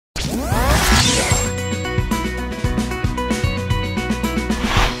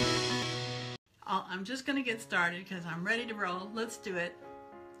I'm just going to get started because I'm ready to roll. Let's do it.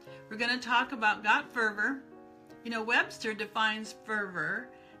 We're going to talk about got fervor. You know, Webster defines fervor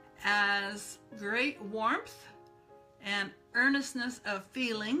as great warmth and earnestness of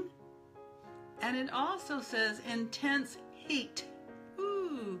feeling. And it also says intense heat.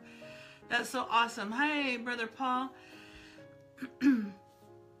 Ooh, that's so awesome. Hey, Brother Paul.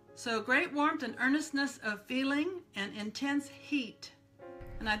 So great warmth and earnestness of feeling and intense heat.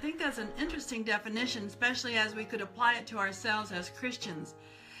 And I think that's an interesting definition, especially as we could apply it to ourselves as Christians.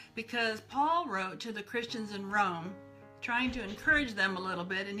 Because Paul wrote to the Christians in Rome, trying to encourage them a little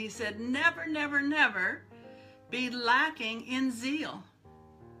bit, and he said, never, never, never be lacking in zeal,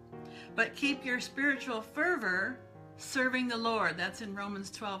 but keep your spiritual fervor serving the Lord. That's in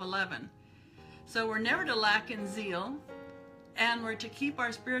Romans 12:11. So we're never to lack in zeal, and we're to keep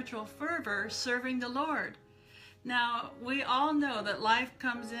our spiritual fervor serving the Lord. Now, we all know that life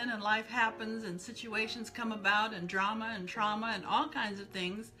comes in and life happens and situations come about and drama and trauma and all kinds of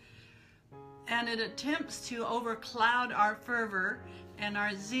things. And it attempts to overcloud our fervor and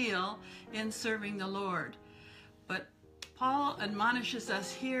our zeal in serving the Lord. But Paul admonishes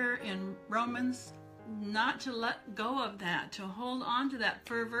us here in Romans not to let go of that, to hold on to that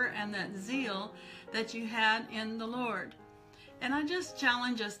fervor and that zeal that you had in the Lord. And I just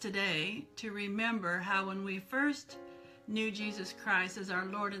challenge us today to remember how when we first knew Jesus Christ as our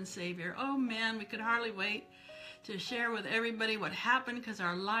Lord and Savior, oh man, we could hardly wait to share with everybody what happened because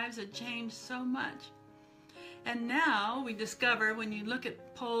our lives had changed so much. And now we discover, when you look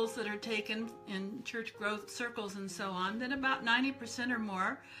at polls that are taken in church growth circles and so on, that about 90% or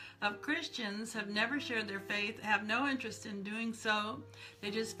more of Christians have never shared their faith, have no interest in doing so.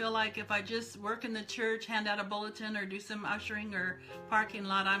 They just feel like if I just work in the church, hand out a bulletin, or do some ushering or parking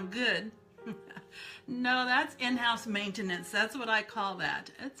lot, I'm good. No, that's in-house maintenance. That's what I call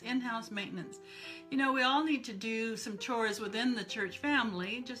that. It's in-house maintenance. You know, we all need to do some chores within the church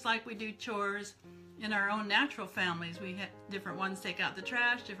family, just like we do chores in our own natural families. We have different ones take out the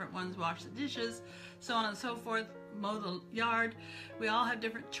trash, different ones wash the dishes, so on and so forth, mow the yard. We all have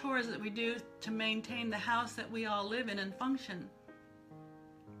different chores that we do to maintain the house that we all live in and function.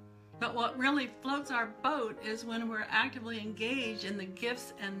 But what really floats our boat is when we're actively engaged in the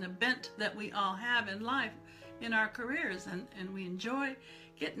gifts and the bent that we all have in life, in our careers, and we enjoy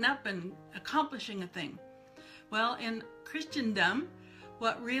getting up and accomplishing a thing. Well, in Christendom,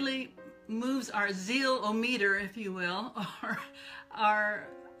 what really moves our zeal-o-meter, if you will, or our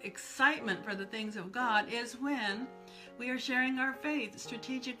excitement for the things of God, is when we are sharing our faith,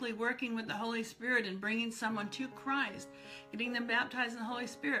 strategically working with the Holy Spirit and bringing someone to Christ, getting them baptized in the Holy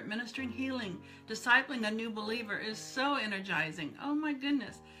Spirit, ministering healing, discipling a new believer is so energizing. Oh my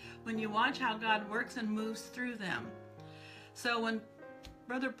goodness, when you watch how God works and moves through them. So when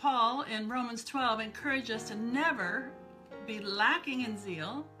Brother Paul in Romans 12 encouraged us to never be lacking in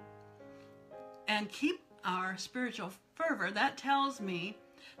zeal and keep our spiritual fervor, that tells me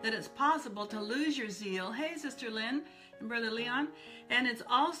that it's possible to lose your zeal. Hey, Sister Lynn and Brother Leon. And it's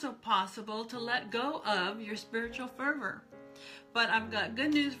also possible to let go of your spiritual fervor. But I've got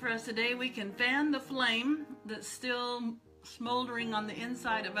good news for us today. We can fan the flame that's still smoldering on the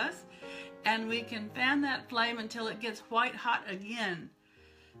inside of us, and we can fan that flame until it gets white hot again.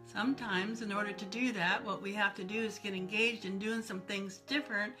 Sometimes, in order to do that, what we have to do is get engaged in doing some things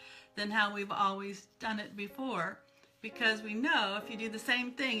different than how we've always done it before, because we know if you do the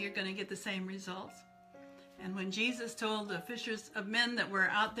same thing, you're going to get the same results. And when Jesus told the fishers of men that were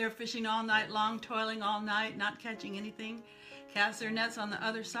out there fishing all night long, toiling all night, not catching anything, cast their nets on the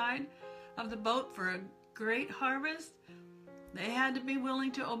other side of the boat for a great harvest, they had to be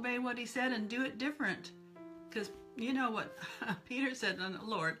willing to obey what he said and do it different. Because you know what Peter said to the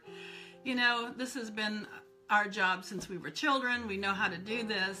Lord, you know, this has been our job since we were children. We know how to do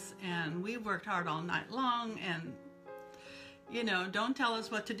this, and we've worked hard all night long, and you know, don't tell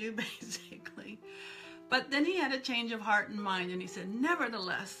us what to do, basically. But then he had a change of heart and mind, and he said,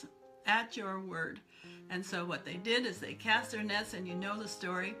 nevertheless, at your word. And so what they did is they cast their nets, and you know the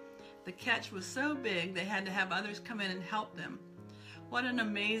story. The catch was so big, they had to have others come in and help them. What an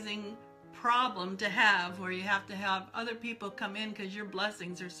amazing problem to have, where you have to have other people come in because your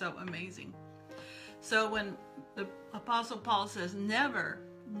blessings are so amazing. So when the Apostle Paul says, never,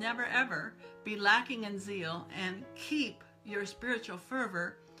 never, ever be lacking in zeal and keep your spiritual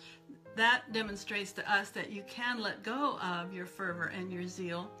fervor, that demonstrates to us that you can let go of your fervor and your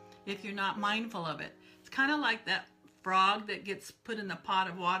zeal if you're not mindful of it. It's kind of like that frog that gets put in the pot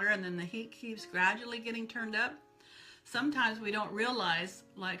of water and then the heat keeps gradually getting turned up. Sometimes we don't realize,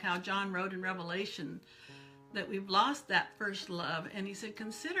 like how John wrote in Revelation, that we've lost that first love. And he said,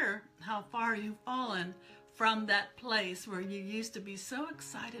 consider how far you've fallen from that place where you used to be so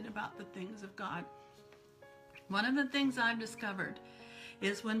excited about the things of God. One of the things I've discovered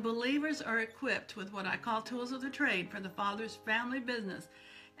is when believers are equipped with what I call tools of the trade for the Father's family business,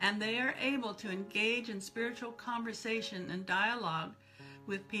 and they are able to engage in spiritual conversation and dialogue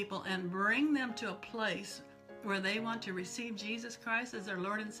with people and bring them to a place where they want to receive Jesus Christ as their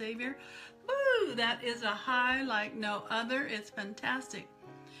Lord and Savior, woo, that is a high like no other. It's fantastic.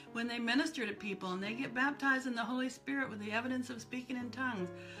 When they minister to people and they get baptized in the Holy Spirit with the evidence of speaking in tongues,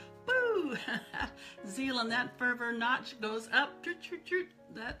 boo, zeal and that fervor notch goes up,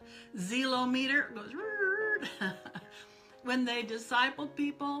 that zealometer goes. When they disciple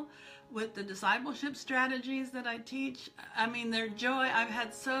people with the discipleship strategies that I teach, I mean, their joy. I've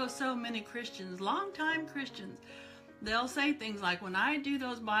had so many Christians, longtime Christians, they'll say things like, when I do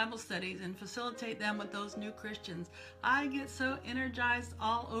those Bible studies and facilitate them with those new Christians, I get so energized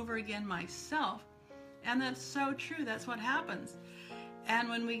all over again myself. And that's so true. That's what happens. And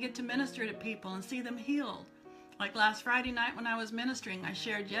when we get to minister to people and see them healed, like last Friday night when I was ministering, I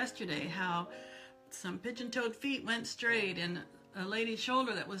shared yesterday how some pigeon-toed feet went straight and a lady's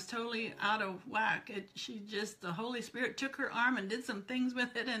shoulder that was totally out of whack. The Holy Spirit took her arm and did some things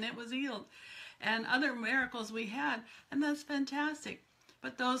with it and it was healed. And other miracles we had, and that's fantastic.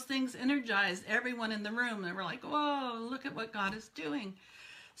 But those things energized everyone in the room. They were like, whoa, look at what God is doing.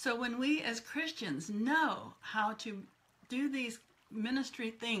 So when we as Christians know how to do these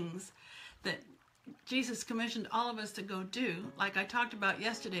ministry things that Jesus commissioned all of us to go do, like I talked about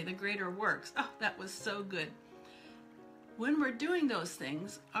yesterday, the greater works. Oh, that was so good. When we're doing those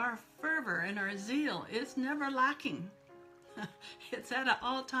things, our fervor and our zeal is never lacking. It's at an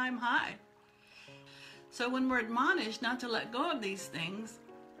all-time high. So when we're admonished not to let go of these things,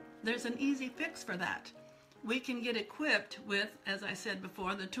 there's an easy fix for that. We can get equipped with, as I said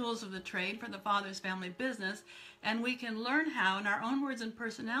before, the tools of the trade for the Father's family business, and we can learn how, in our own words and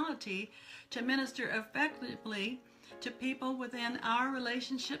personality, to minister effectively to people within our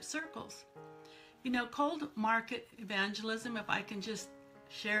relationship circles. You know, cold market evangelism, if I can just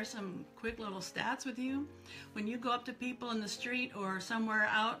share some quick little stats with you. When you go up to people in the street or somewhere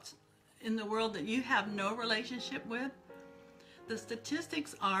out in the world that you have no relationship with, the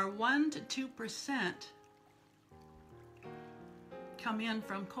statistics are 1 to 2% come in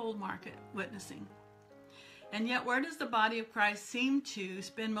from cold market witnessing. And yet, where does the body of Christ seem to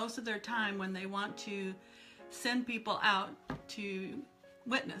spend most of their time when they want to send people out to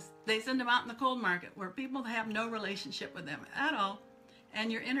witness? They send them out in the cold market where people have no relationship with them at all,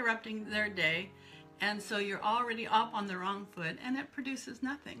 and you're interrupting their day, and so you're already off on the wrong foot, and it produces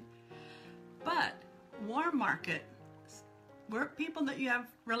nothing. But warm market, where people that you have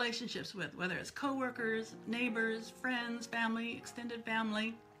relationships with, whether it's coworkers, neighbors, friends, family, extended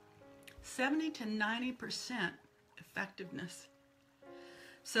family, 70 to 90% effectiveness.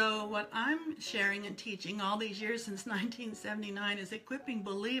 So what I'm sharing and teaching all these years since 1979 is equipping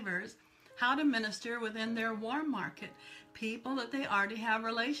believers how to minister within their warm market, people that they already have a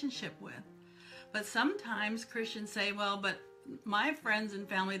relationship with. But sometimes Christians say, well, but my friends and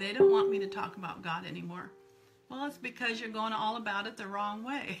family, they don't want me to talk about God anymore. Well, it's because you're going all about it the wrong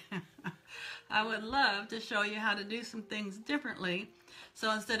way. I would love to show you how to do some things differently.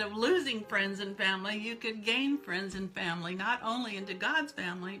 So instead of losing friends and family, you could gain friends and family, not only into God's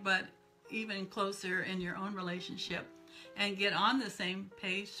family, but even closer in your own relationship, and get on the same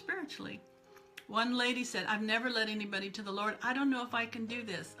page spiritually. One lady said, I've never led anybody to the Lord. I don't know if I can do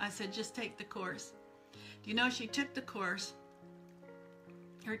this. I said, just take the course. Do you know, she took the course.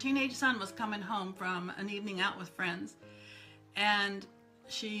 Her teenage son was coming home from an evening out with friends, and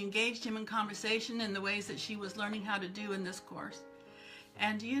she engaged him in conversation in the ways that she was learning how to do in this course.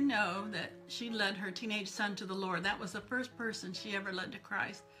 And do you know that she led her teenage son to the Lord? That was the first person she ever led to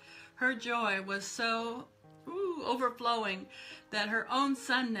Christ. Her joy was so overflowing that her own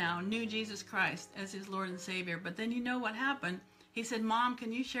son now knew Jesus Christ as his Lord and Savior. But then you know what happened? He said, Mom,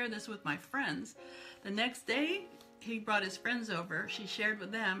 can you share this with my friends? The next day, he brought his friends over. She shared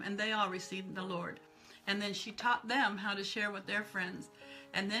with them, and they all received the Lord. And then she taught them how to share with their friends.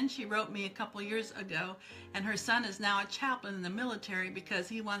 And then she wrote me a couple years ago, and her son is now a chaplain in the military because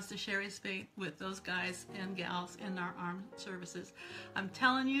he wants to share his faith with those guys and gals in our armed services. I'm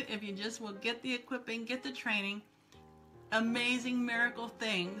telling you, if you just will get the equipping, get the training, amazing miracle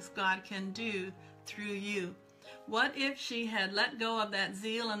things God can do through you. What if she had let go of that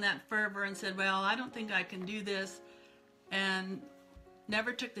zeal and that fervor and said, well, I don't think I can do this, and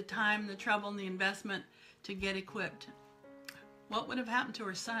never took the time, the trouble, and the investment to get equipped? What would have happened to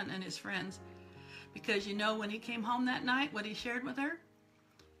her son and his friends? Because you know, when he came home that night, what he shared with her?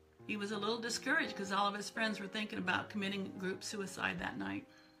 He was a little discouraged because all of his friends were thinking about committing group suicide that night.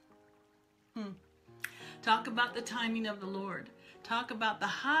 Talk about the timing of the Lord. Talk about the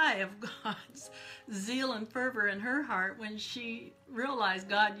high of God's zeal and fervor in her heart when she realized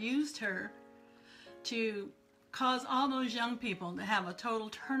God used her to cause all those young people to have a total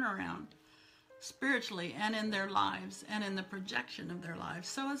turnaround spiritually and in their lives and in the projection of their lives.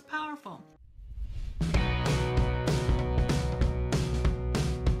 So it's powerful.